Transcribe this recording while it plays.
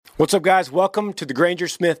What's up, guys? Welcome to the Granger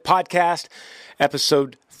Smith Podcast,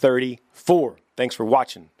 episode 34. Thanks for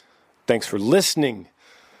watching. Thanks for listening.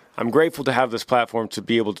 I'm grateful to have this platform to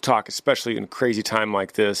be able to talk, especially in a crazy time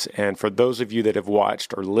like this. And for those of you that have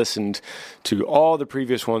watched or listened to all the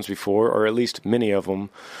previous ones before, or at least many of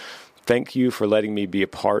them, thank you for letting me be a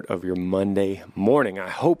part of your Monday morning. I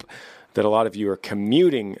hope that a lot of you are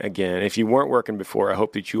commuting again. If you weren't working before, I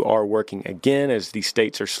hope that you are working again as these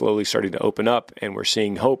states are slowly starting to open up and we're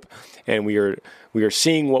seeing hope and we are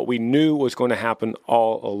seeing what we knew was going to happen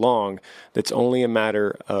all along. That's only a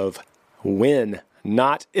matter of when,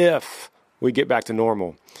 not if, we get back to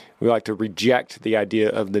normal. We like to reject the idea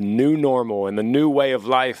of the new normal and the new way of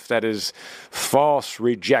life that is false.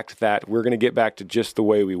 Reject that. We're going to get back to just the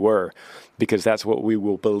way we were because that's what we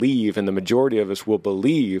will believe, and the majority of us will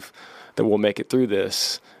believe that we'll make it through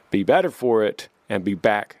this, be better for it, and be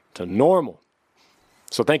back to normal.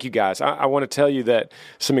 So thank you, guys. I want to tell you that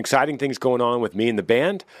some exciting things going on with me and the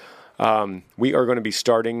band. We are going to be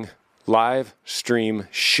starting live stream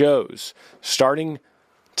shows starting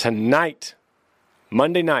tonight,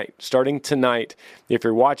 Monday night, starting tonight. If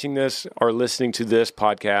you're watching this or listening to this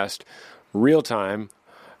podcast real time,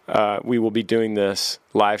 we will be doing this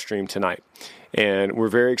live stream tonight. And we're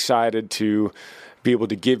very excited to be able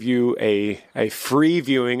to give you a free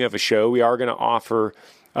viewing of a show. We are going to offer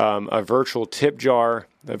a virtual tip jar,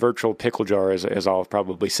 a virtual pickle jar, as I'll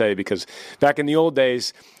probably say, because back in the old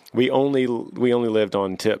days, we only lived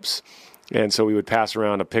on tips. And so we would pass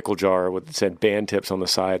around a pickle jar with said band tips on the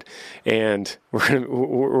side, and we've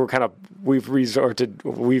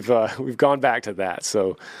gone back to that.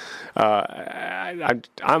 So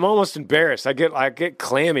I'm almost embarrassed. I get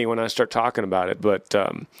clammy when I start talking about it, but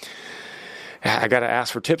I got to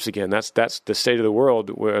ask for tips again. That's the state of the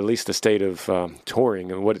world, or at least the state of touring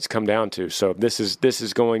and what it's come down to. So this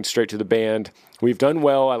is going straight to the band. We've done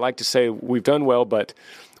well. I like to say we've done well, but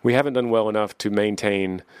we haven't done well enough to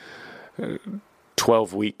maintain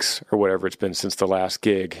 12 weeks or whatever it's been since the last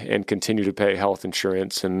gig and continue to pay health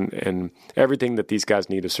insurance and everything that these guys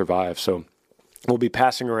need to survive. So we'll be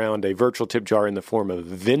passing around a virtual tip jar in the form of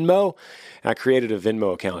Venmo. I created a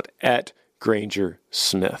Venmo account at Granger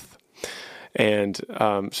Smith. And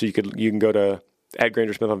so you can go to at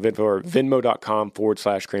Granger Smith on Venmo or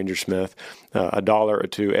venmo.com/Granger Smith, $1 or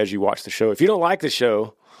 $2 as you watch the show. If you don't like the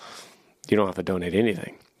show, you don't have to donate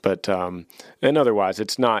anything. But and otherwise,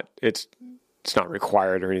 it's not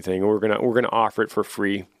required or anything. We're gonna offer it for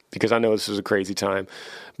free because I know this is a crazy time.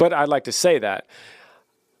 But I'd like to say that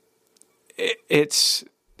it's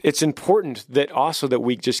important that also that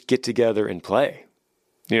we just get together and play.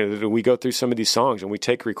 You know, that we go through some of these songs and we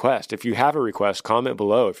take requests. If you have a request, comment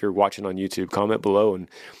below. If you're watching on YouTube, comment below, and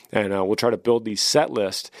we'll try to build these set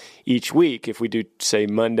lists each week. If we do, say,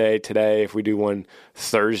 Monday today, if we do one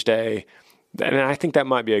Thursday. And I think that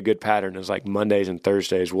might be a good pattern, is like Mondays and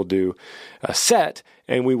Thursdays we'll do a set,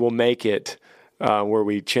 and we will make it where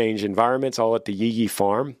we change environments all at the Yee Yee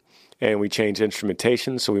Farm, and we change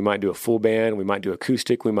instrumentation. So we might do a full band, we might do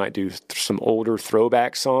acoustic, we might do some older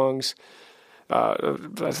throwback songs.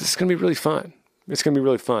 It's going to be really fun. It's going to be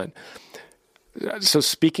really fun. So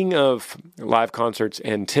speaking of live concerts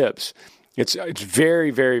and tips, it's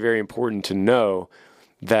very, very, very important to know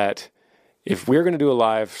that if we're going to do a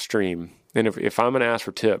live stream, and if I'm going to ask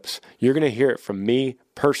for tips, you're going to hear it from me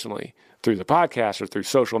personally through the podcast or through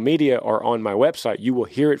social media or on my website. You will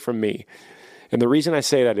hear it from me. And the reason I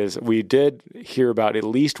say that is we did hear about at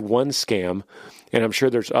least one scam, and I'm sure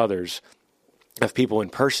there's others, of people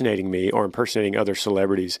impersonating me or impersonating other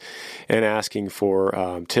celebrities and asking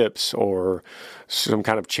for tips or some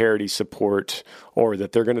kind of charity support, or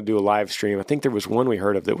that they're going to do a live stream. I think there was one we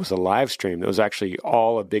heard of that was a live stream that was actually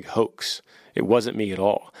all a big hoax. It wasn't me at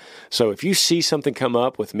all. So if you see something come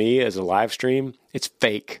up with me as a live stream, it's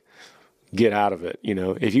fake. Get out of it. You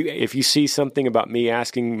know, if you see something about me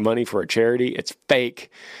asking money for a charity, it's fake.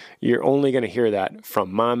 You're only going to hear that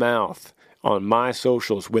from my mouth on my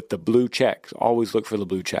socials with the blue check. Always look for the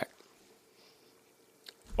blue check.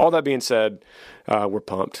 All that being said, we're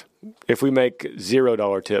pumped. If we make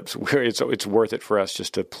 $0 tips, it's worth it for us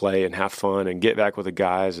just to play and have fun and get back with the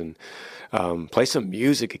guys and play some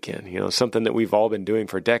music again. You know, something that we've all been doing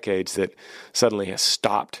for decades that suddenly has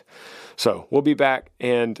stopped. So we'll be back,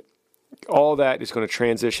 and all that is going to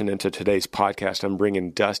transition into today's podcast. I'm bringing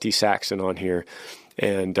Dusty Saxon on here.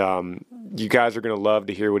 And you guys are going to love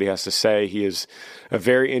to hear what he has to say. He is a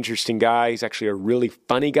very interesting guy. He's actually a really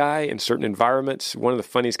funny guy in certain environments. One of the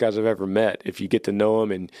funniest guys I've ever met. If you get to know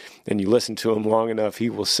him and you listen to him long enough, he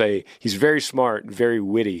will say he's very smart, very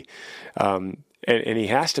witty. And he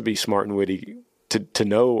has to be smart and witty to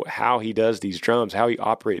know how he does these drums, how he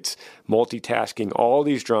operates, multitasking all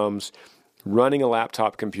these drums, running a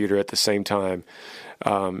laptop computer at the same time,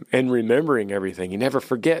 and remembering everything. He never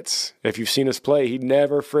forgets. If you've seen us play, he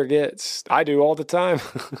never forgets. I do all the time.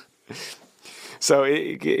 So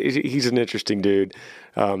he's an interesting dude.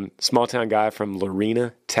 Small town guy from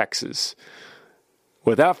Lorena, Texas.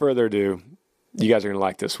 Without further ado, you guys are going to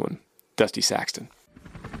like this one. Dusty Saxton.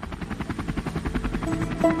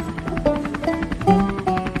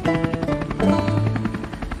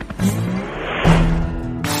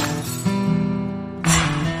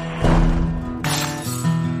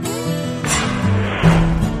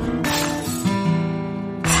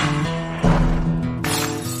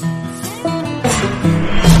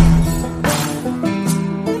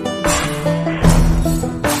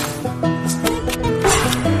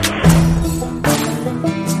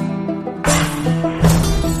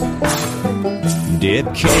 Dip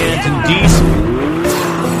cans and diesel,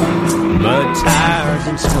 mud tires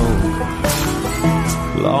and smoke.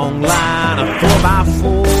 Long line of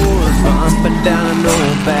 4x4s bumping down an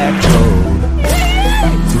old back road.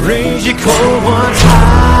 Raise your cold ones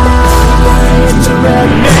high, it's a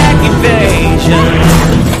redneck invasion.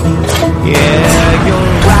 Yeah,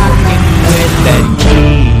 you're rocking with that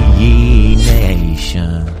Yee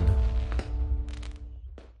Nation.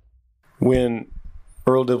 When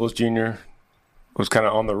Earl Dibbles Jr. was kind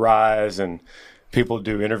of on the rise and people would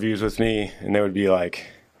do interviews with me and they would be like,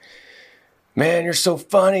 man, you're so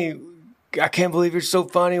funny. I can't believe you're so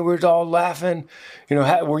funny. We're all laughing. You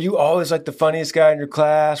know, were you always like the funniest guy in your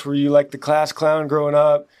class? Were you like the class clown growing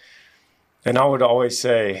up? And I would always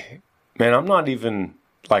say, man, I'm not even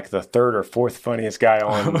like the third or fourth funniest guy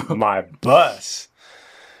on my bus.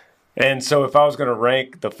 And so if I was going to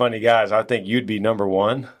rank the funny guys, I think you'd be number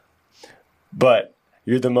one. But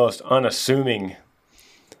you're the most unassuming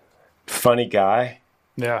funny guy.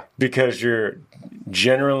 Yeah. Because you're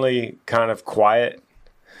generally kind of quiet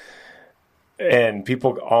and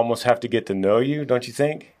people almost have to get to know you, don't you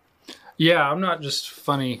think? Yeah, I'm not just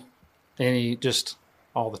funny just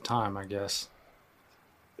all the time, I guess.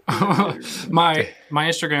 My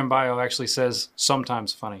Instagram bio actually says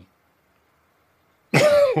sometimes funny.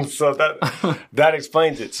 So that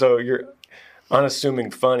explains it. So you're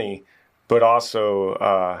unassuming funny, but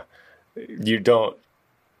also you don't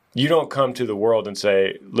come to the world and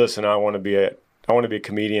say, listen, I want to be a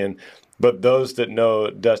comedian. But those that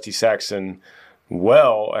know Dusty Saxton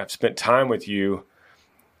well, have spent time with you,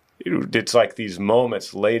 it's like these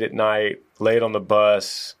moments late at night, late on the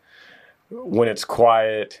bus, when it's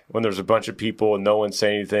quiet, when there's a bunch of people and no one's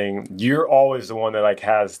saying anything. You're always the one that like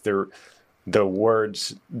has the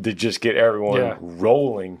words that just get everyone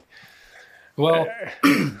rolling. Well,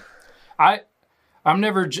 I'm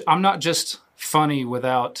not just funny.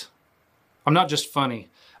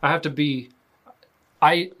 I have to be,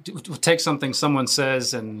 I take something someone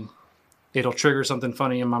says and it'll trigger something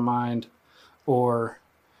funny in my mind. Or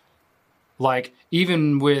like,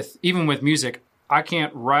 even with music, I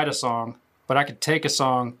can't write a song, but I could take a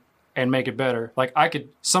song and make it better. Like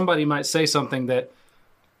somebody might say something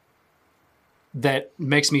that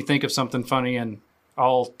makes me think of something funny and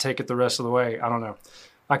I'll take it the rest of the way. I don't know.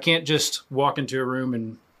 I can't just walk into a room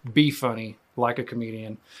and be funny like a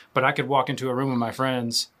comedian, but I could walk into a room with my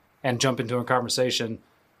friends and jump into a conversation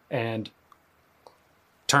and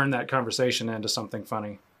turn that conversation into something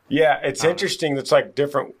funny. Yeah, it's interesting. It's like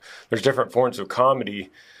there's different forms of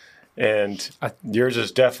comedy, and yours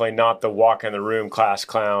is definitely not the walk in the room class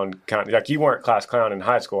clown kind of, like you weren't class clown in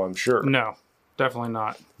high school, I'm sure. No, definitely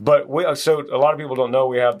not. But so a lot of people don't know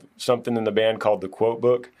we have something in the band called the Quote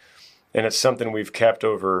Book, and it's something we've kept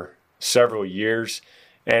over several years.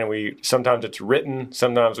 And sometimes it's written,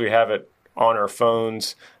 sometimes we have it on our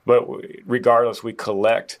phones, but regardless, we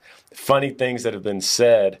collect funny things that have been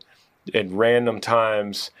said at random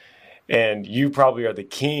times. And you probably are the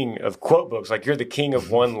king of quote books, like you're the king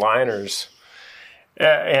of one-liners.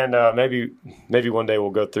 And maybe one day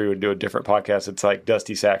we'll go through and do a different podcast. It's like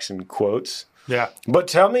Dusty Saxton quotes. Yeah. But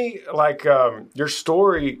tell me, like, your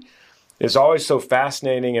story is always so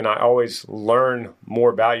fascinating, and I always learn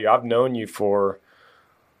more about you. I've known you for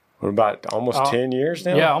about almost 10 years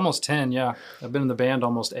now? Yeah, almost 10, yeah. I've been in the band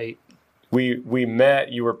almost 8. We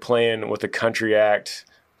met, you were playing with a country act,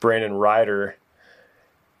 Brandon Ryder,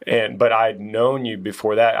 but I'd known you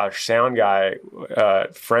before that. Our sound guy,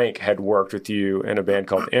 Frank, had worked with you in a band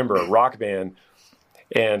called Ember, a rock band.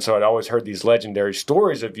 And so I'd always heard these legendary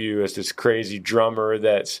stories of you as this crazy drummer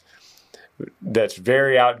that's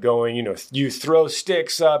very outgoing. You know, you throw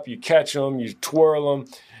sticks up, you catch them, you twirl them,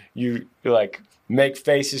 you like make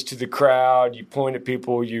faces to the crowd, you point at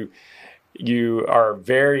people, you are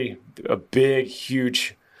a big,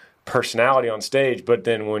 huge personality on stage, but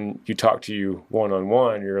then when you talk to you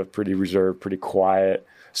one-on-one, you're pretty reserved, pretty quiet.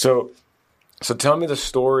 So tell me the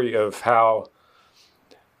story of how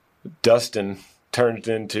Dustin turned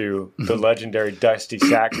into the legendary Dusty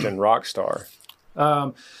Saxton rock star.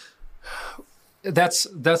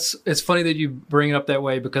 It's funny that you bring it up that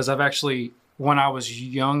way, because I've actually, when I was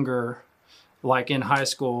younger, like in high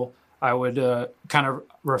school, I would kind of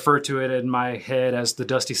refer to it in my head as the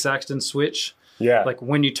Dusty Saxton switch. Yeah. Like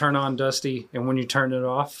when you turn on Dusty and when you turn it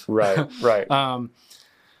off. Right.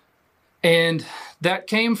 And that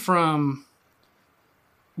came from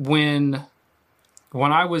when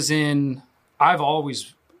I was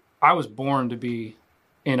I was born to be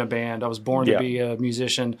in a band. I was born to be a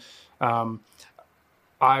musician. I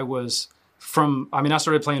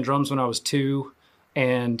started playing drums when I was 2,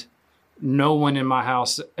 and no one in my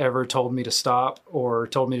house ever told me to stop or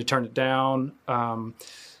told me to turn it down.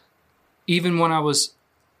 Even when I was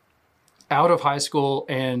out of high school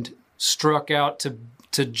and struck out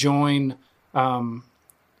to join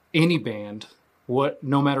any band,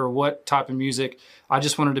 no matter what type of music, I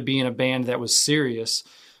just wanted to be in a band that was serious.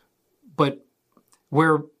 But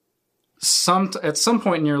where at some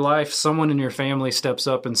point in your life, someone in your family steps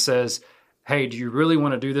up and says, hey, do you really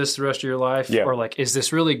want to do this the rest of your life? Yeah. Or like, is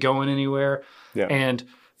this really going anywhere? Yeah. And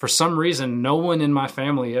for some reason, no one in my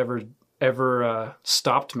family ever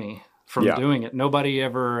stopped me from doing it. Nobody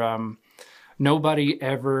ever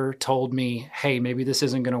told me, hey, maybe this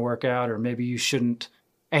isn't going to work out, or maybe you shouldn't.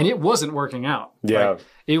 And it wasn't working out. Yeah. Like,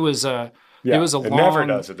 it was a long, never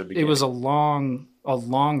does at the beginning. It was a long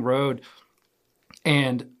road.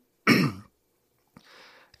 And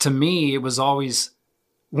to me, it was always,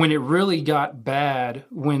 when it really got bad,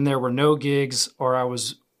 when there were no gigs or I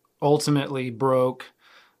was ultimately broke,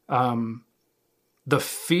 the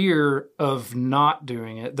fear of not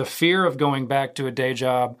doing it, the fear of going back to a day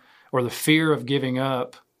job, or the fear of giving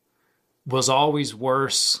up was always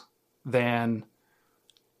worse than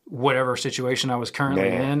whatever situation I was currently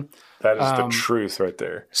in. That is the truth right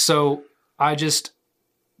there. So I just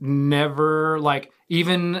never, like,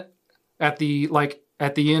 even at the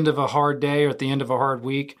end of a hard day or at the end of a hard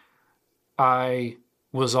week, I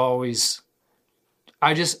guess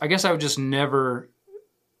I would just never,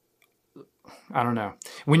 I don't know.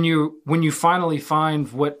 When you finally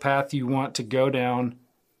find what path you want to go down,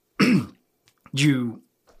 if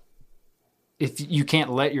you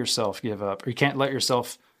can't let yourself give up, or you can't let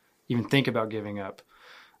yourself even think about giving up.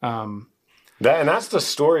 That's the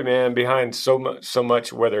story, man, behind so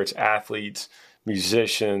much, whether it's athletes,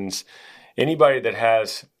 musicians, anybody that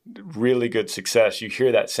has really good success. You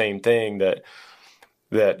hear that same thing, that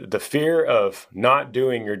the fear of not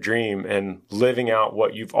doing your dream and living out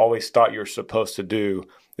what you've always thought you're supposed to do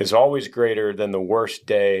is always greater than the worst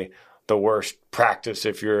day, the worst practice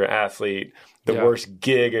if you're an athlete, the worst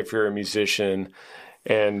gig if you're a musician.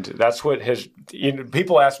 And that's what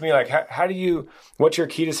people ask me, like, what's your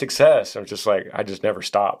key to success? I'm just like, I just never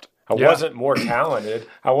stopped. I wasn't more talented.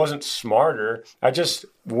 I wasn't smarter. I just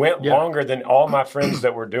went longer than all my friends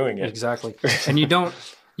that were doing it. Exactly. And you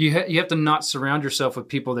have to not surround yourself with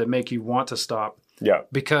people that make you want to stop. Yeah.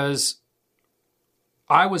 Because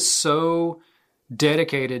I was so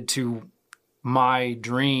dedicated to my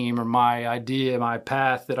dream or my idea, my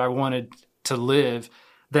path that I wanted to live,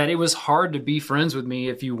 that it was hard to be friends with me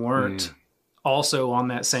if you weren't also on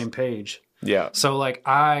that same page. Yeah. So like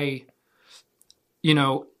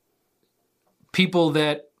people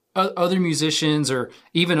that other musicians or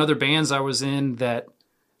even other bands I was in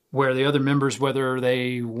where the other members, whether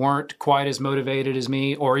they weren't quite as motivated as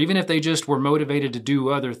me, or even if they just were motivated to do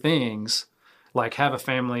other things, like have a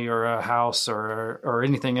family or a house or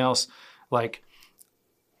anything else, like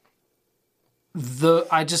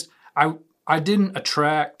I didn't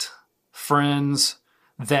attract friends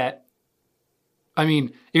that,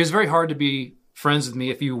 it was very hard to be friends with me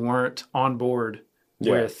if you weren't on board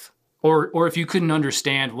with, or if you couldn't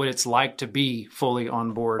understand what it's like to be fully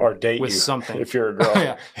on board or date with you, something. if you're a girl.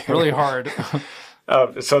 Yeah, really hard.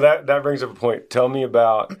 So that brings up a point. Tell me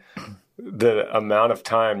about the amount of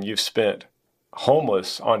time you've spent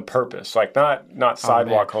homeless on purpose, like not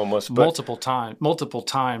sidewalk homeless, but multiple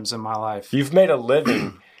times in my life. You've made a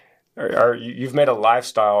living. Or you've made a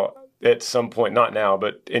lifestyle at some point, not now,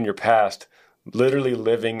 but in your past, literally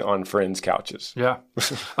living on friends' couches. Yeah.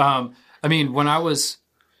 When I was,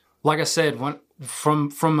 like I said,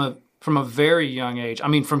 from a very young age,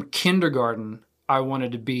 from kindergarten, I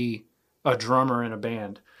wanted to be a drummer in a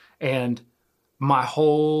band. And my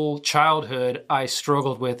whole childhood, I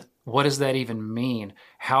struggled with, what does that even mean?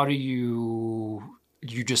 How do you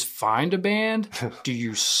you just find a band? Do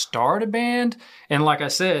you start a band? And like I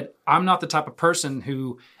said, I'm not the type of person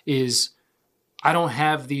who I don't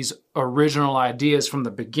have these original ideas from the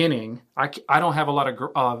beginning. I don't have a lot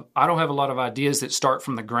of ideas that start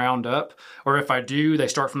from the ground up, or if I do, they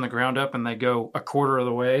start from the ground up and they go a quarter of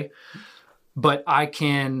the way. But I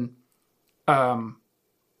can, I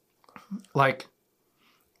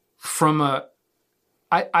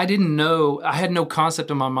didn't know, I had no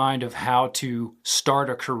concept in my mind of how to start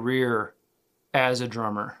a career as a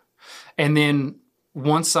drummer. And then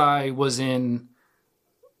once I was in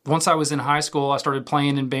high school, I started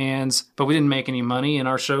playing in bands, but we didn't make any money, and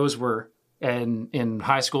our shows were in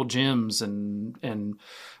high school gyms and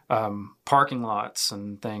parking lots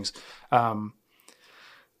and things.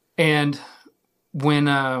 And when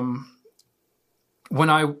I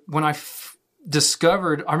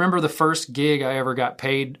discovered, I remember the first gig I ever got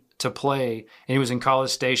paid to play, and it was in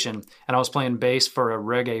College Station, and I was playing bass for a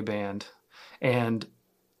reggae band, and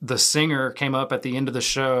the singer came up at the end of the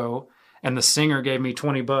show, and the singer gave me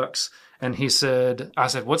 $20, and I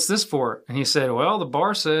said, "What's this for?" And he said, "Well, the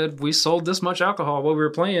bar said we sold this much alcohol while we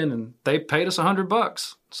were playing, and they paid us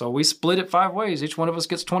 $100. So we split it 5 ways. Each one of us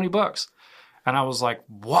gets $20. And I was like,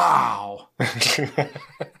 wow.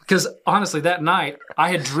 Because honestly, that night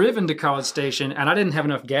I had driven to College Station and I didn't have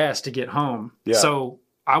enough gas to get home. Yeah. So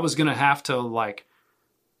I was going to have to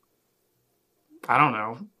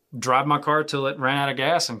drive my car till it ran out of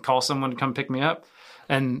gas and call someone to come pick me up.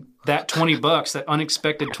 And that $20, that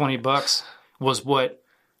unexpected $20 was what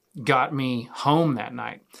got me home that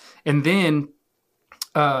night. And then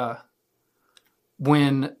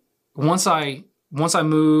once I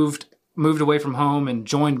moved away from home and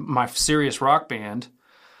joined my serious rock band,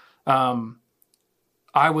 I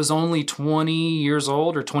was only 20 years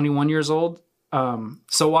old or 21 years old.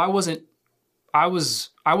 So I wasn't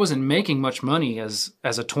making much money as a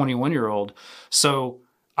 21-year-old. So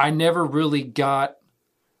I never really got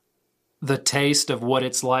the taste of what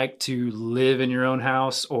it's like to live in your own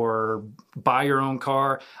house or buy your own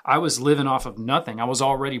car. I was living off of nothing. I was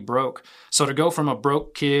already broke. So to go from a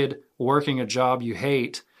broke kid working a job you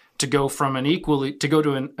hate to go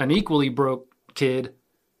to an equally broke kid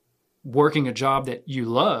working a job that you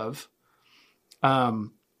love,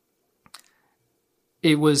 there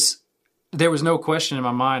was no question in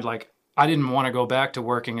my mind. Like, I didn't want to go back to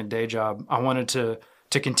working a day job. I wanted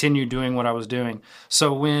to continue doing what I was doing.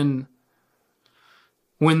 So when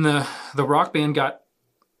the rock band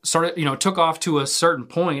took off to a certain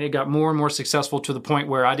point, it got more and more successful to the point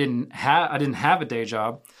where I didn't have a day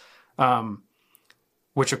job.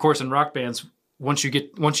 Which of course in rock bands, once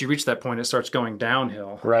you reach that point, it starts going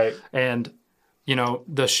downhill. Right. And,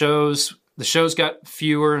 the shows got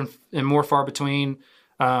fewer and more far between.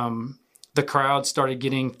 The crowd started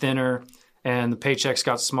getting thinner and the paychecks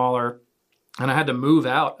got smaller. And I had to move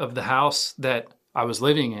out of the house that I was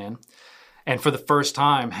living in. And for the first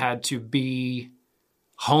time had to be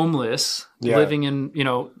homeless, living in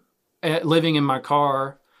my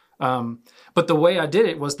car. But the way I did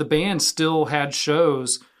it was the band still had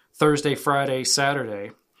shows Thursday, Friday,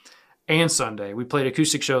 Saturday, and Sunday. We played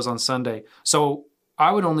acoustic shows on Sunday. So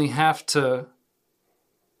I would only have to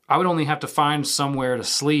find somewhere to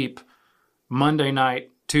sleep Monday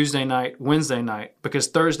night, Tuesday night, Wednesday night, because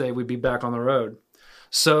Thursday we'd be back on the road.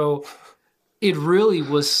 So it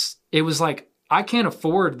was like, I can't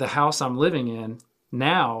afford the house I'm living in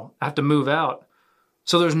now. I have to move out.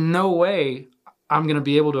 So there's no way I'm going to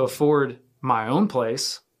be able to afford my own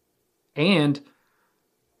place. And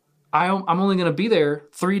I'm only going to be there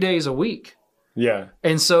 3 days a week. Yeah.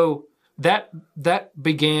 And so that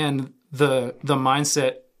began the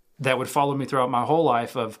mindset that would follow me throughout my whole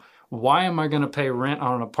life of, why am I going to pay rent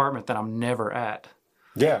on an apartment that I'm never at?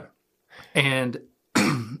 Yeah. And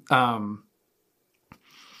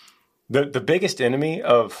the biggest enemy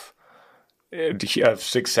of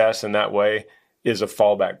success in that way is a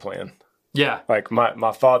fallback plan. Yeah. Like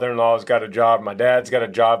my father-in-law's got a job, my dad's got a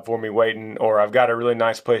job for me waiting, or I've got a really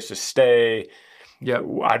nice place to stay. Yeah.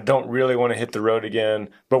 I don't really want to hit the road again.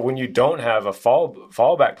 But when you don't have a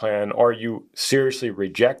fallback plan, or you seriously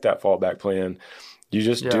reject that fallback plan, you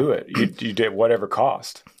just do it. You do it whatever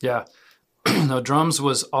cost. Yeah. No, drums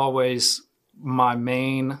was always my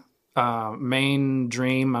main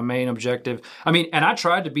dream, my main objective. I mean, and I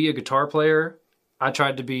tried to be a guitar player. I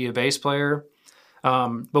tried to be a bass player.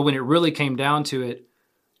 But when it really came down to it,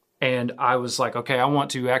 and I was like, okay, I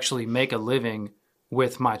want to actually make a living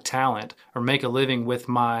with my talent, or make a living with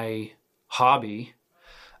my hobby,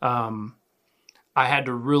 I had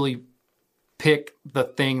to really pick the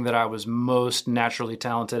thing that I was most naturally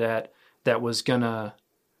talented at, that was gonna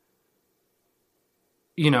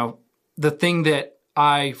the thing that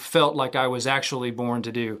I felt like I was actually born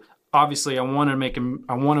to do. Obviously, I want to make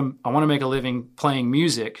a living playing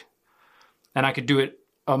music, and I could do it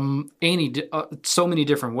so many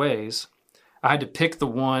different ways. I had to pick the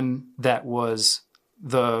one that was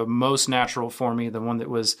the most natural for me, the one that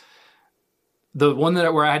was the one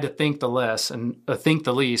that where I had to think the less and think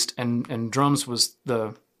the least, and drums was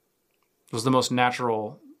the most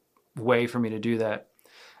natural way for me to do that.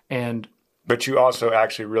 But you also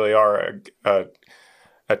actually really are a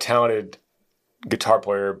talented guitar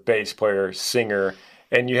player, bass player, singer,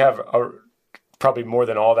 and you have probably more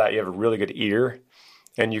than all that, you have a really good ear,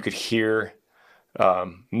 and you could hear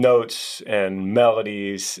notes and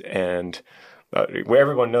melodies, and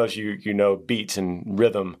everyone knows you know beats and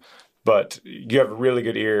rhythm, but you have a really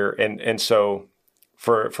good ear, and so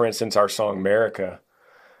for instance, our song "America,"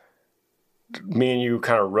 me and you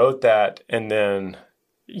kind of wrote that, and then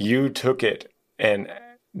you took it, and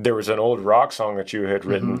there was an old rock song that you had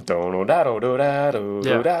written,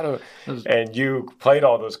 and you played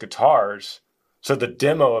all those guitars. So the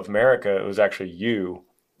demo of "America" was actually you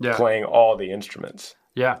playing all the instruments.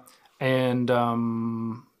 Yeah, and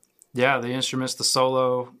the instruments, the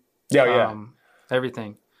solo,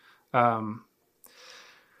 everything.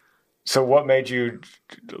 So what made you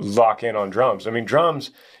lock in on drums? I mean,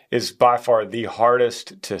 drums is by far the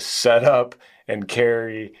hardest to set up and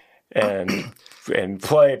carry and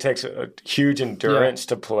play. It takes a huge endurance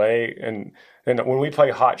to play. And when we play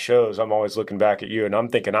hot shows, I'm always looking back at you and I'm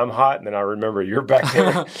thinking I'm hot. And then I remember you're back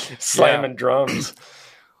there slamming drums.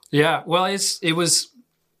 Yeah. Well, it was,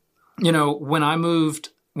 when I moved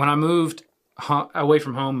away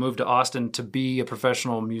from home, moved to Austin to be a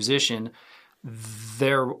professional musician,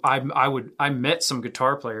 I met some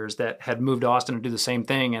guitar players that had moved to Austin to do the same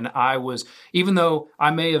thing. And even though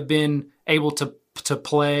I may have been able to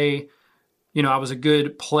play, I was a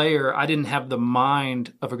good player, I didn't have the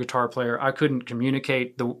mind of a guitar player. I couldn't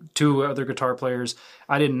communicate the two other guitar players.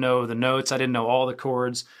 I didn't know the notes. I didn't know all the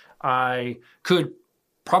chords. I could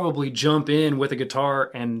probably jump in with a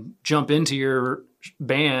guitar and jump into your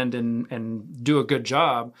band and do a good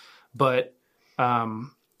job. But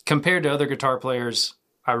compared to other guitar players,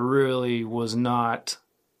 I really was not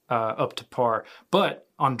up to par. But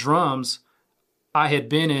on drums, I had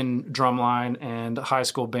been in drumline and high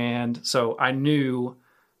school band, so I knew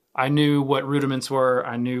what rudiments were.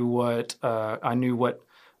 I knew what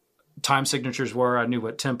time signatures were. I knew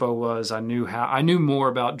what tempo was. I knew more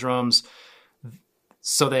about drums,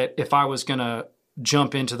 so that if I was going to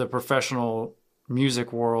jump into the professional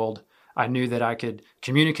music world, I knew that I could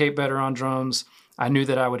communicate better on drums. I knew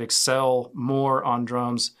that I would excel more on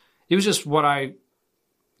drums. It was just what I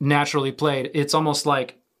naturally played. It's almost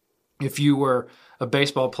like if you were a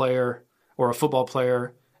baseball player or a football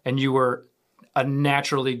player and you were a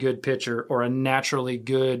naturally good pitcher or a naturally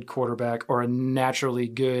good quarterback or a naturally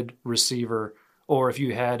good receiver, or if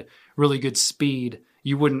you had really good speed,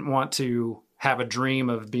 you wouldn't want to have a dream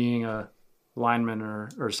of being a lineman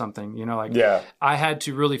or something. I had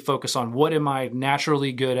to really focus on what am I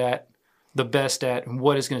naturally good at, the best at, and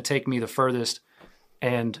what is going to take me the furthest.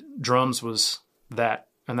 And drums was that.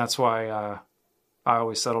 And that's why I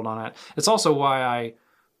always settled on it. It's also why I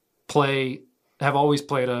have always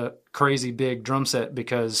played a crazy big drum set,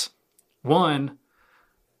 because one,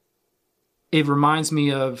 it reminds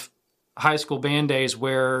me of high school band days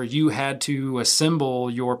where you had to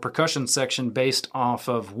assemble your percussion section based off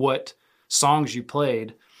of what songs you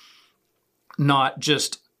played, not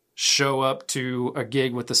just show up to a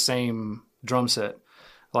gig with the same drum set.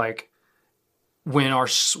 Like when our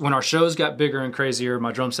shows got bigger and crazier,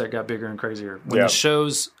 my drum set got bigger and crazier. When the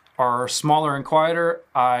shows are smaller and quieter,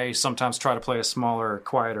 I sometimes try to play a smaller,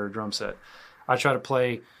 quieter drum set. I try to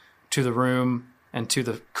play to the room and to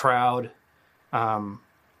the crowd. And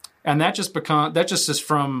that just is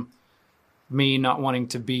from me not wanting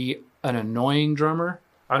to be an annoying drummer.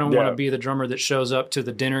 I don't want to be the drummer that shows up to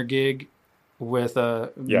the dinner gig with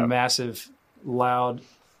a massive loud,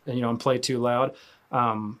 and play too loud.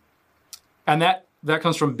 And that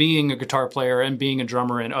comes from being a guitar player and being a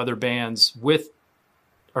drummer in other bands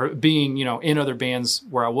or being, in other bands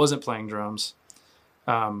where I wasn't playing drums.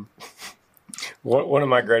 One of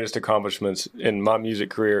my greatest accomplishments in my music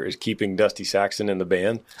career is keeping Dusty Saxon in the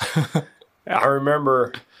band. I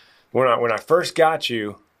remember when I first got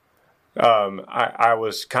you, I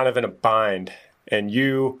was kind of in a bind, and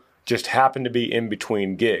you just happened to be in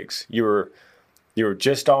between gigs. You were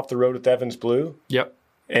just off the road with Evans Blue. Yep.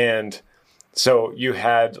 And so you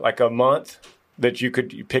had like a month that you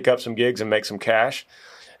could pick up some gigs and make some cash.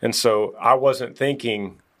 And so I wasn't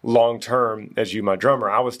thinking long term as you, my drummer.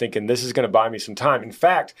 I was thinking this is going to buy me some time. In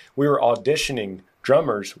fact, we were auditioning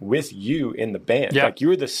drummers with you in the band. Yeah. Like you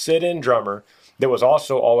were the sit-in drummer that was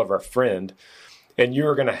also all of our friend, and you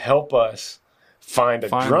were going to help us find a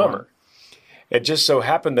drummer. One. It just so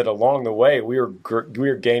happened that along the way we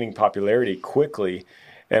were gaining popularity quickly,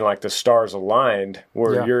 and like the stars aligned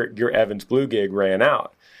where your Evans Blue gig ran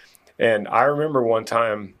out. And I remember one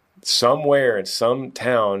time somewhere in some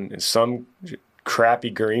town in some crappy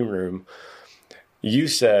green room, you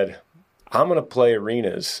said, "I'm going to play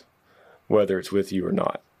arenas whether it's with you or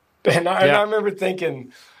not." And I remember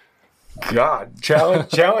thinking, God,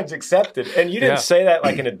 challenge accepted. And you didn't say that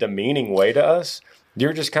like in a demeaning way to us.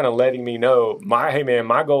 You're just kind of letting me know, hey man,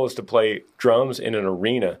 my goal is to play drums in an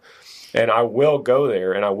arena, and I will go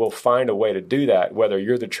there and I will find a way to do that, whether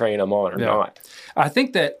you're the train I'm on or not. I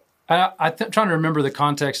think that I'm trying to remember the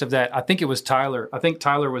context of that. I think it was Tyler. I think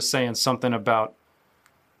Tyler was saying something about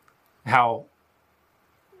how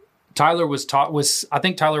Tyler I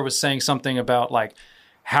think Tyler was saying something about like,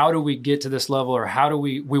 how do we get to this level, or how do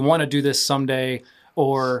we want to do this someday,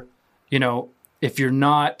 or, you know, if you're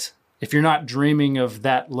not dreaming of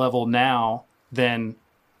that level now, then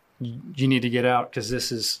you need to get out, because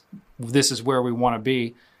this is where we want to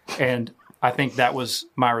be. And I think that was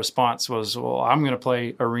my response was, well, I'm going to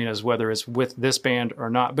play arenas whether it's with this band or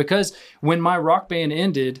not. Because when my rock band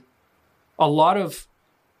ended, a lot of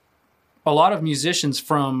musicians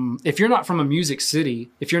if you're not from a music city,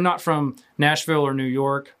 if you're not from Nashville or New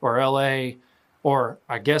York or LA or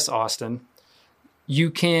I guess Austin, you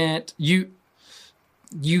get,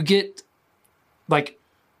 like,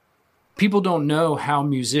 people don't know how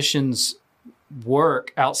musicians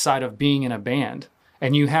work outside of being in a band.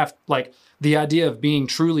 And you have, like, the idea of being a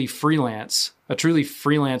truly freelance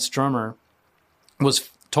drummer was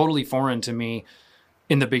totally foreign to me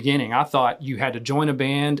in the beginning. I thought you had to join a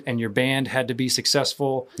band and your band had to be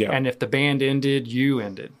successful. Yeah. And if the band ended, you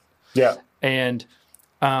ended. Yeah. And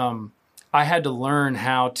I had to learn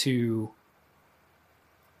how to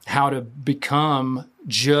become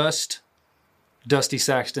just Dusty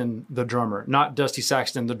Saxton, the drummer, not Dusty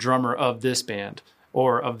Saxton, the drummer of this band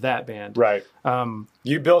or of that band. Right.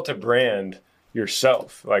 You built a brand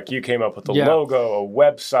yourself. Like, you came up with a logo, a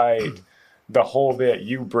website, the whole bit.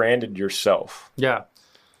 You branded yourself. Yeah.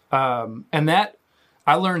 And that,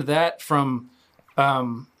 I learned that from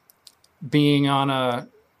being on a,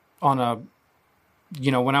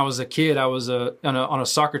 you know, when I was a kid, I was on a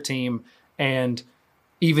soccer team, and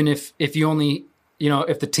even if you only, you know,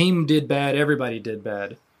 if the team did bad, everybody did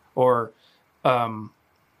bad. Or,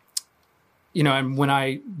 you know, and when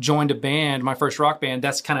I joined a band, my first rock band,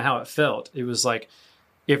 that's kind of how it felt. It was like,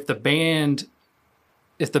 if the band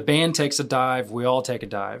takes a dive, we all take a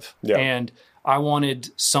dive. Yeah. And I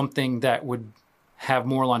wanted something that would have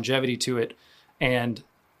more longevity to it. And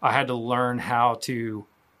I had to learn how to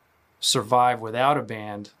survive without a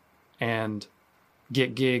band and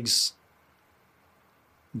get gigs.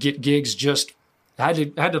 Just I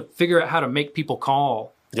had to figure out how to make people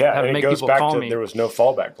call. Yeah, and it goes back to there was no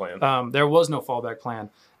fallback plan. There was no fallback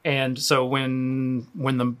plan, and so when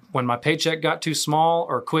my paycheck got too small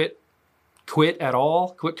or quit coming at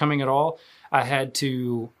all, I had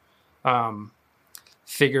to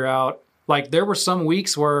figure out. Like, there were some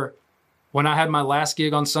weeks where when I had my last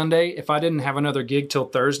gig on Sunday, if I didn't have another gig till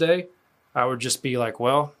Thursday, I would just be like,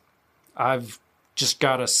 well, I've just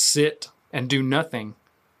got to sit and do nothing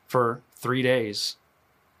for 3 days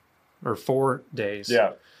or 4 days.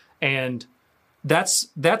 Yeah. And that's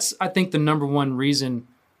I think the number one reason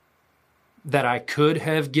that I could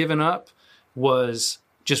have given up was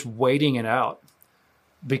just waiting it out.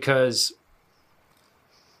 Because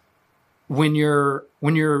when you're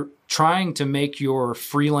trying to make your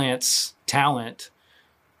freelance talent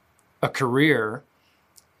a career,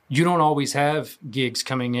 you don't always have gigs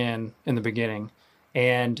coming in the beginning,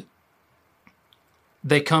 and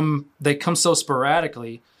they come so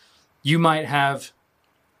sporadically. You might have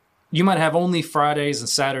only Fridays and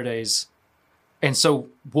Saturdays. And so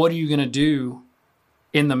what are you going to do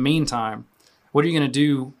in the meantime? What are you going to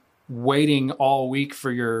do waiting all week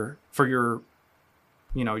for your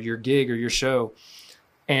you know, your gig or your show?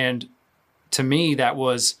 And to me, that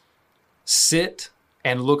was sit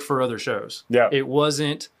and look for other shows. Yeah. It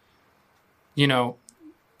wasn't, you know,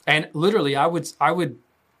 and literally I would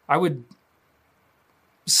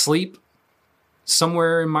sleep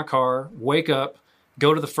somewhere in my car, wake up,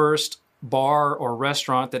 go to the first bar or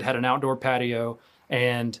restaurant that had an outdoor patio,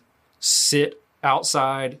 and sit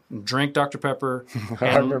outside and drink Dr. Pepper. And,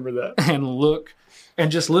 I remember that. And look,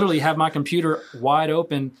 and just literally have my computer wide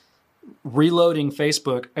open, reloading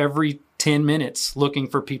Facebook every 10 minutes looking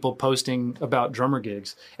for people posting about drummer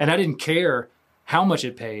gigs. And I didn't care how much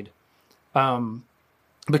it paid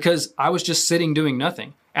because I was just sitting doing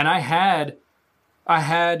nothing. And I had,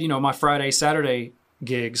 my Friday, Saturday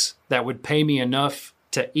gigs that would pay me enough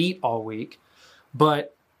to eat all week.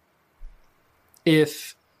 But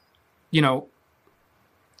if,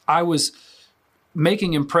 I was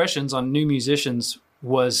making impressions on new musicians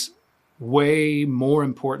was way more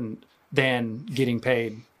important than getting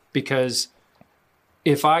paid, because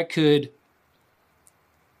if I could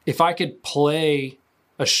play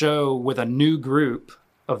a show with a new group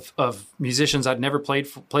of musicians I'd never played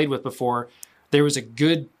with before, there was a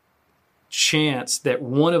good chance that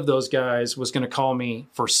one of those guys was going to call me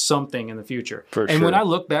for something in the future. And when I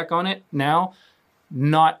look back on it now,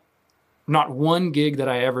 not one gig that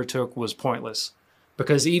I ever took was pointless,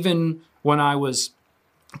 because even when I was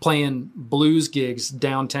playing blues gigs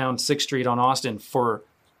downtown 6th Street on Austin for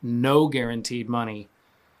no guaranteed money,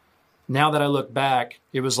 now that I look back,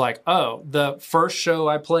 it was like, oh, the first show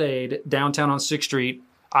I played downtown on 6th Street,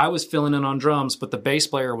 I was filling in on drums, but the bass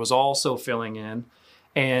player was also filling in,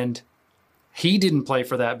 and he didn't play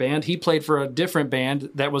for that band. He played for a different band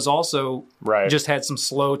that was also just had some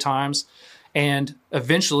slow times. And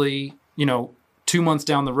eventually, 2 months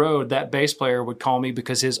down the road, that bass player would call me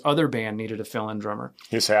because his other band needed a fill-in drummer.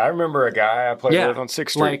 You say, I remember a guy I played with on 6th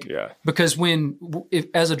Street. Because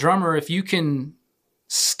as a drummer, if you can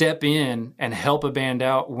step in and help a band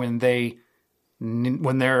out when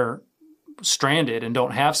they're stranded and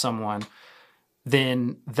don't have someone,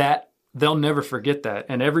 then they'll never forget that.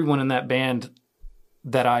 And everyone in that band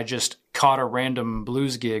that I just caught a random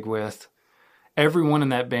blues gig with, everyone in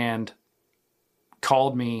that band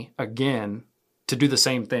called me again to do the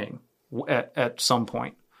same thing at some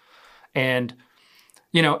point. And,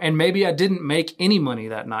 and maybe I didn't make any money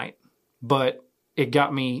that night, but it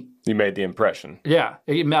got me. You made the impression. Yeah,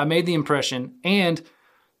 I made the impression. And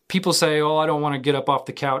people say, oh, I don't want to get up off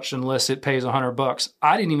the couch unless it pays $100.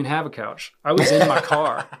 I didn't even have a couch. I was in my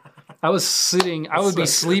car. I was sitting, I would be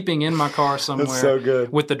sleeping in my car somewhere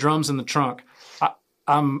with the drums in the trunk.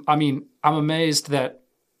 I'm amazed that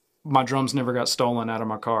my drums never got stolen out of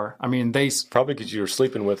my car. I mean, probably because you were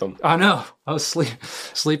sleeping with them. I know. I was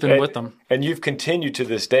sleeping with them. And you've continued to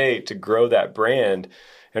this day to grow that brand.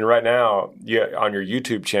 And right now, on your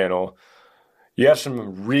YouTube channel, you have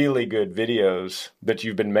some really good videos that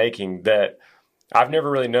you've been making that I've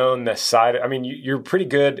never really known the side. I mean, you're pretty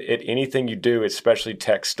good at anything you do, especially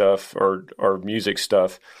tech stuff or music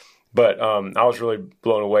stuff. But I was really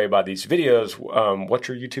blown away by these videos. What's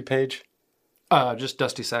your YouTube page? Just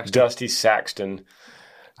Dusty Saxton. Dusty Saxton.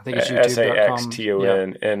 I think it's youtube.com.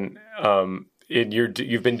 SAXTON. Yeah. And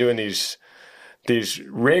you've been doing these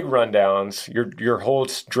rig rundowns, your whole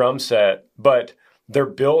drum set, but they're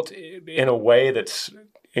built in a way that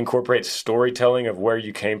incorporates storytelling of where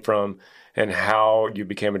you came from and how you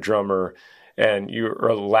became a drummer. And you're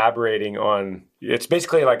elaborating on, it's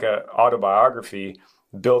basically like an autobiography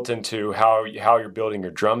built into how you're building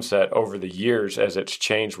your drum set over the years as it's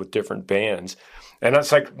changed with different bands. And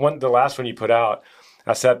that's like the last one you put out,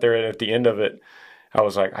 I sat there and at the end of it, I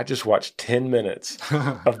was like, I just watched 10 minutes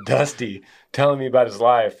of Dusty telling me about his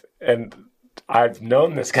life. And I've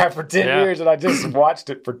known this guy for 10 years and I just watched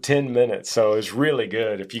it for 10 minutes. So it's really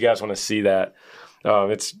good. If you guys want to see that,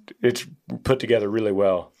 it's put together really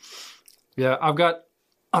well. Yeah, I've got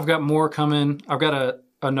more coming. I've got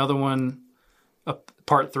another one,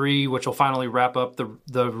 part 3, which will finally wrap up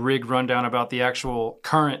the rig rundown about the actual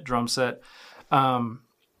current drum set. Like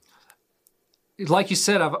you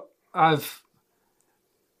said, I've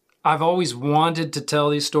always wanted to tell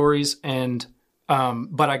these stories, and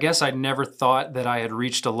but I guess I never thought that I had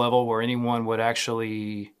reached a level where anyone would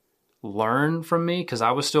actually learn from me, because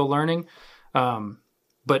I was still learning.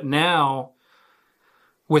 But now,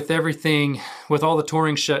 with everything, with all the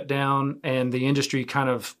touring shut down and the industry kind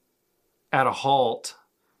of at a halt,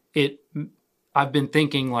 I've been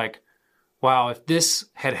thinking like, wow, if this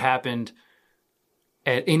had happened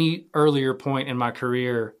at any earlier point in my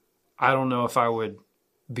career, I don't know if I would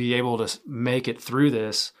be able to make it through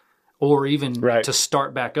this or even to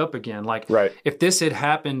start back up again. Like if this had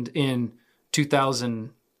happened in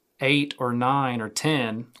 2008 or 9 or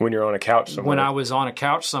 10, when you're on a couch somewhere, when I was on a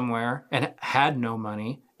couch somewhere and had no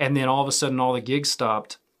money, and then all of a sudden all the gigs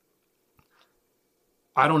stopped,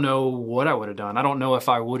 I don't know what I would have done. I don't know if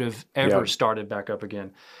I would have ever started back up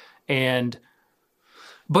again.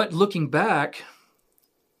 But looking back,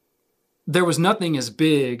 there was nothing as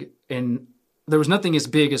big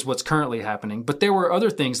as what's currently happening. But there were other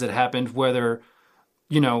things that happened, whether,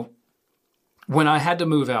 when I had to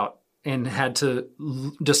move out and had to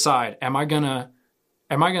decide, am I gonna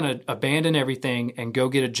abandon everything and go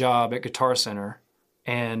get a job at Guitar Center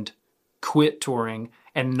and quit touring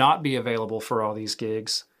and not be available for all these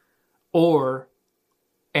gigs? Or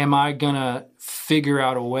am I gonna figure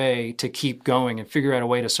out a way to keep going and figure out a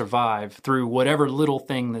way to survive through whatever little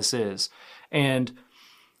thing this is? And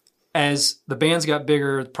as the bands got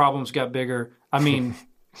bigger, the problems got bigger. I mean,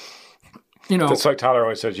 you know. That's like Tyler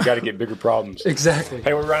always says, you got to get bigger problems. Exactly.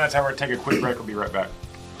 Hey, we're running out of time. We're going to take a quick break. We'll be right back.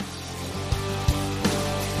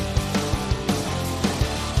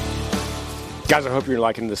 Guys, I hope you're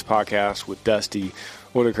liking this podcast with Dusty.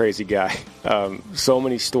 What a crazy guy. So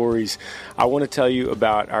many stories. I want to tell you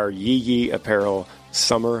about our Yee Yee Apparel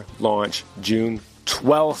summer launch, June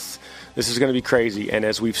 12th. This is going to be crazy. And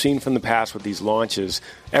as we've seen from the past with these launches,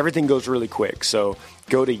 everything goes really quick. So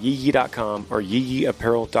go to yeeyee.com or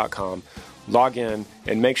yeeyeeapparel.com, log in,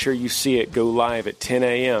 and make sure you see it go live at 10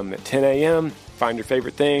 a.m. At 10 a.m., find your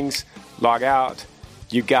favorite things, log out.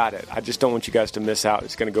 You got it. I just don't want you guys to miss out.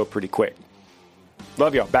 It's going to go pretty quick.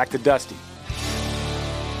 Love y'all. Back to Dusty.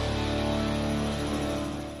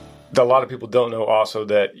 A lot of people don't know also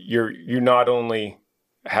that you not only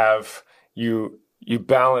have you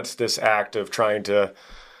balance this act of trying to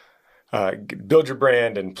build your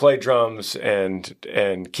brand and play drums and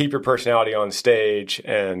keep your personality on stage,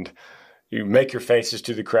 and you make your faces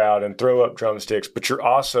to the crowd and throw up drumsticks, but you're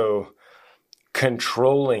also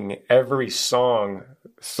controlling every song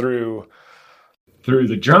through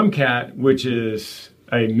the DrumCat, which is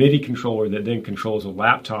a MIDI controller that then controls a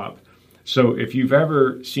laptop. So if you've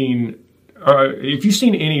seen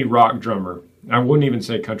any rock drummer, I wouldn't even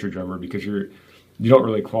say country drummer because you don't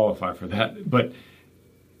really qualify for that. But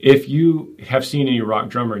if you have seen any rock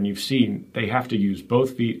drummer and you've seen they have to use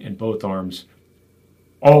both feet and both arms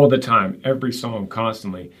all the time, every song,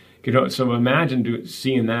 constantly. So imagine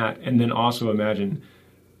seeing that, and then also imagine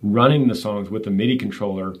running the songs with a MIDI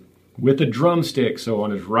controller with a drumstick. So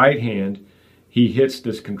on his right hand, he hits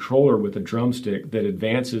this controller with a drumstick that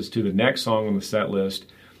advances to the next song on the set list.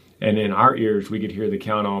 And in our ears, we could hear the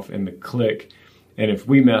count off and the click. And if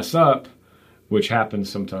we mess up, which happens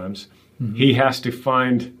sometimes, he has to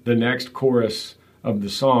find the next chorus of the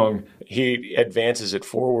song. He advances it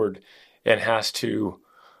forward and has to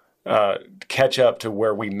catch up to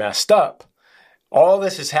where we messed up. All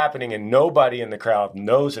this is happening and nobody in the crowd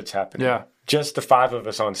knows it's happening. Yeah. Just the five of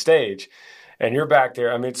us on stage. And you're back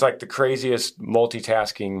there. I mean, it's like the craziest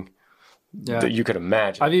multitasking that you could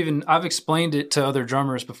imagine. I've explained it to other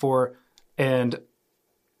drummers before, and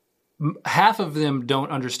half of them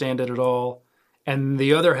don't understand it at all. And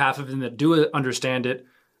the other half of them that do understand it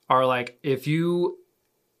are like, if you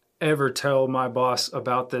ever tell my boss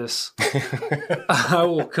about this, I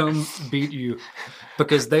will come beat you,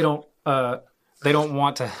 because they don't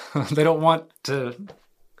want to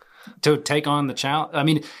take on the challenge. I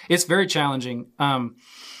mean, it's very challenging.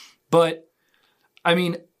 But I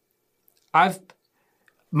mean,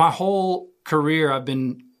 my whole career, I've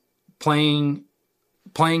been playing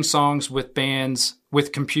songs with bands,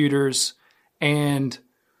 with computers, and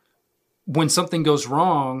when something goes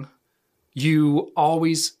wrong, you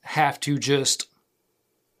always have to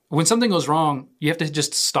when something goes wrong, you have to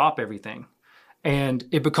just stop everything. And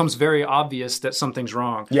it becomes very obvious that something's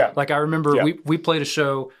wrong. Yeah. Like I remember we played a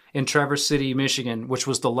show in Traverse City, Michigan, which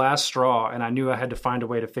was the last straw, and I knew I had to find a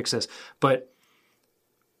way to fix this. But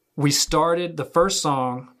we started the first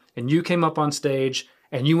song, and you came up on stage,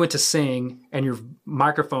 and you went to sing, and your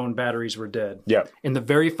microphone batteries were dead. Yeah. In the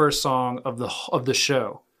very first song of the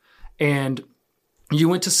show. And you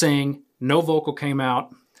went to sing, no vocal came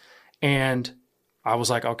out, and I was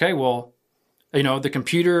like, okay, well, you know, the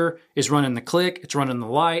computer is running the click, it's running the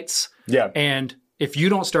lights. Yeah. And if you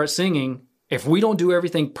don't start singing, if we don't do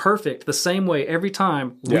everything perfect the same way every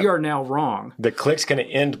time, we are now wrong. The click's going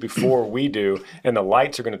to end before we do, and the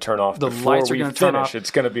lights are going to turn off before we finish.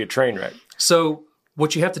 It's going to be a train wreck. So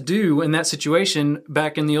what you have to do in that situation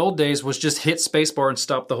back in the old days was just hit spacebar and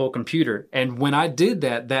stop the whole computer. And when I did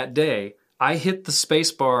that day, I hit the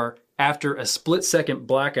spacebar after a split-second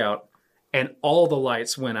blackout, and all the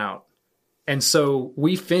lights went out. And so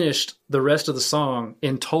we finished the rest of the song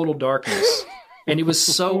in total darkness. And it was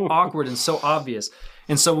so awkward and so obvious.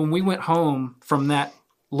 And so when we went home from that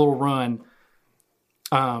little run,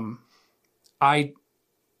 I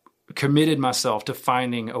committed myself to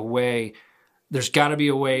finding a way. There's got to be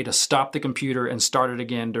a way to stop the computer and start it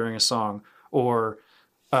again during a song. Or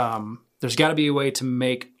there's got to be a way to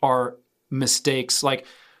make our mistakes. Like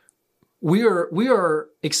we are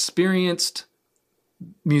experienced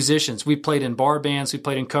musicians. We played in bar bands. We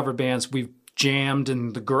played in cover bands. We've jammed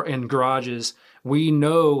in in garages. We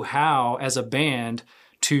know how, as a band,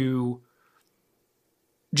 to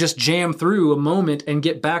just jam through a moment and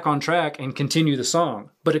get back on track and continue the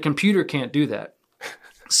song. But a computer can't do that.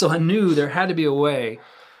 So I knew there had to be a way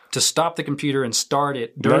to stop the computer and start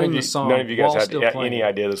it during the song. None of you guys had playing. any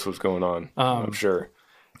idea this was going on, I'm sure.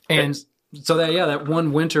 And so that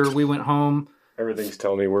one winter we went home. Everything's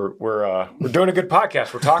telling me we're doing a good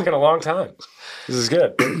podcast. We're talking a long time. This is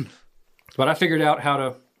good. But I figured out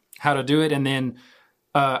how to do it, and then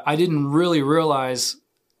I didn't really realize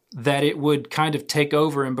that it would kind of take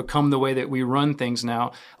over and become the way that we run things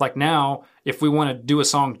now. Like now, if we want to do a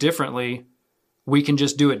song differently, we can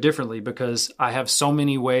just do it differently because I have so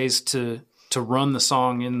many ways to run the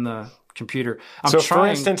song in the computer. For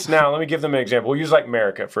instance, now let me give them an example. We'll use like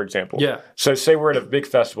America, for example. Yeah. So say we're at a big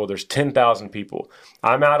festival. There's 10,000 people.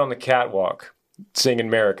 I'm out on the catwalk singing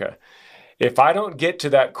America. If I don't get to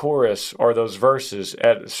that chorus or those verses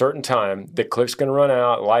at a certain time, the click's going to run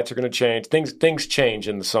out, lights are going to change, things change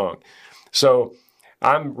in the song. So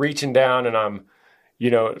I'm reaching down and I'm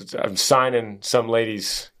signing some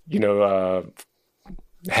lady's,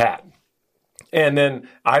 hat. And then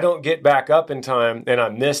I don't get back up in time and I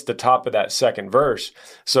miss the top of that second verse.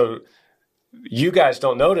 So you guys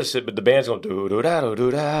don't notice it, but the band's going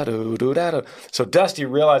do-do-da-do-do-da-do-do-da-do. So Dusty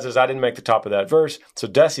realizes I didn't make the top of that verse. So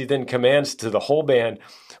Dusty then commands to the whole band,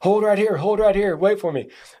 hold right here, wait for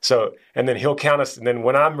me. So, and then he'll count us. And then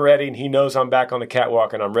when I'm ready and he knows I'm back on the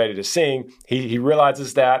catwalk and I'm ready to sing, he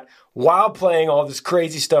realizes that while playing all this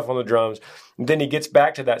crazy stuff on the drums. And then he gets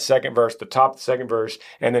back to that second verse, the top of the second verse,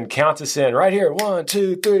 and then counts us in right here. 1,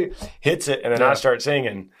 2, 3, hits it. And then I start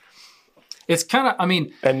singing. It's kind of,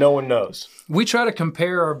 and no one knows. We try to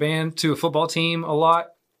compare our band to a football team a lot.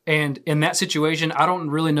 And in that situation, I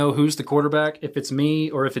don't really know who's the quarterback, if it's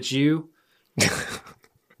me or if it's you.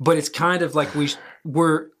 But it's kind of like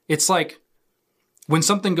it's like when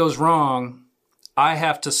something goes wrong, I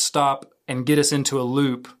have to stop and get us into a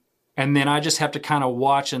loop. And then I just have to kind of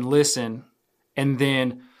watch and listen. And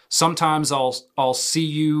then sometimes I'll see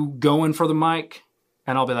you going for the mic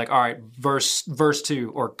and I'll be like, all right, verse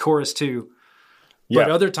 2 or chorus 2. But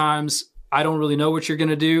other times I don't really know what you're going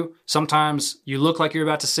to do. Sometimes you look like you're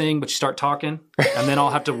about to sing, but you start talking and then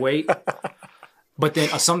I'll have to wait. But then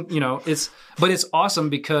it's awesome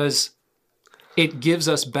because it gives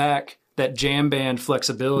us back that jam band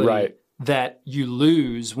flexibility that you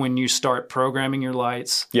lose when you start programming your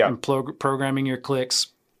lights and programming your clicks.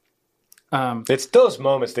 It's those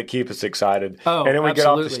moments that keep us excited. Oh, and then we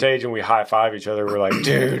absolutely. get off the stage and we high five each other. We're like,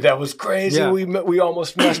 dude, that was crazy. Yeah. We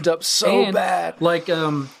almost messed up so bad. Like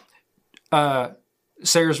Sayersville,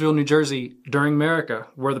 New Jersey, during America,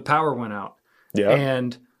 where the power went out. Yeah.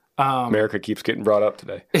 And America keeps getting brought up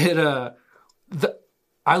today.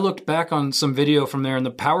 I looked back on some video from there and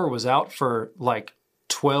the power was out for like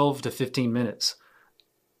 12 to 15 minutes.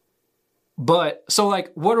 But so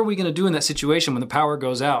like, what are we going to do in that situation when the power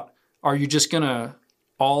goes out? Are you just going to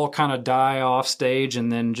all kind of die off stage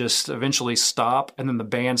and then just eventually stop and then the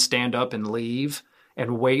band stand up and leave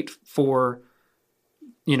and wait for,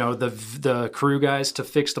 the crew guys to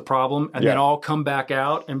fix the problem and then all come back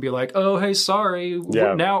out and be like, oh, hey, sorry.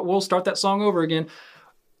 Now we'll start that song over again.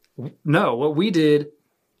 No, what we did,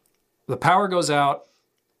 the power goes out.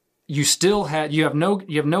 You have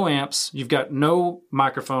no amps. You've got no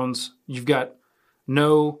microphones. You've got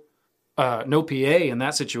no PA in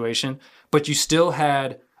that situation, but you still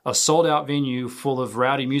had a sold out venue full of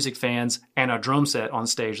rowdy music fans and a drum set on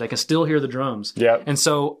stage. They can still hear the drums. Yeah. And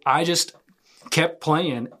so I just kept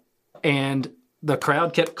playing and the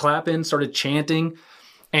crowd kept clapping, started chanting.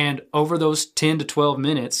 And over those 10 to 12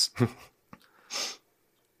 minutes,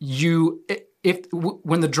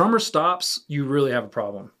 when the drummer stops, you really have a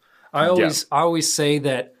problem. I always say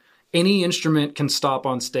that any instrument can stop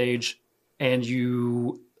on stage and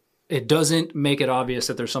it doesn't make it obvious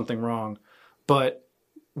that there's something wrong. But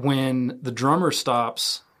when the drummer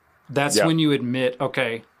stops, that's when you admit,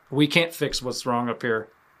 okay, we can't fix what's wrong up here.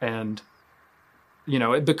 And,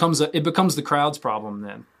 it becomes the crowd's problem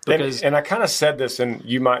then. Because, and I kind of said this, and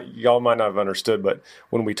y'all might not have understood, but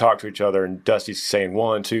when we talk to each other and Dusty's saying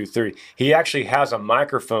 1, 2, 3, he actually has a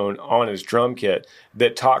microphone on his drum kit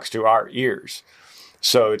that talks to our ears.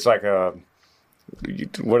 So it's like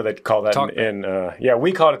what do they call that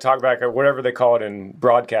we call it a talkback or whatever they call it in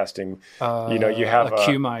broadcasting. You have a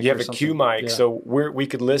cue mic. You have a cue mic, so we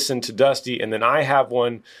could listen to Dusty, and then I have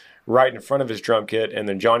one right in front of his drum kit, and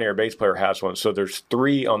then Johnny, our bass player, has one. So there's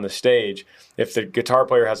 3 on the stage. If the guitar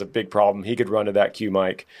player has a big problem, he could run to that cue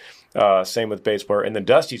mic. Same with bass player, and then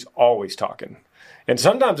Dusty's always talking. And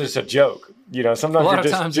sometimes it's a joke.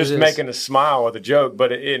 Sometimes you're just making a smile with a joke,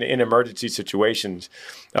 but in emergency situations.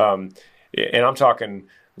 And I'm talking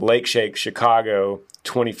Lake Shake, Chicago,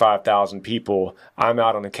 25,000 people. I'm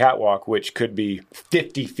out on a catwalk, which could be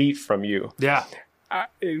 50 feet from you. Yeah.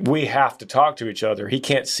 We have to talk to each other. He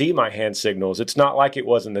can't see my hand signals. It's not like it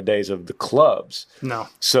was in the days of the clubs. No.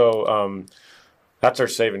 So that's our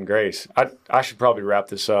saving grace. I should probably wrap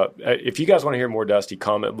this up. If you guys want to hear more Dusty,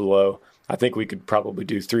 comment below. I think we could probably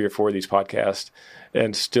do 3 or 4 of these podcasts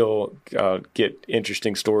and still get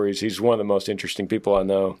interesting stories. He's one of the most interesting people I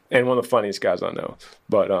know and one of the funniest guys I know.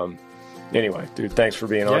 But anyway, dude, thanks for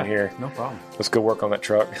being on here. No problem. Let's go work on that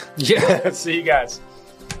truck. Yeah. See you guys.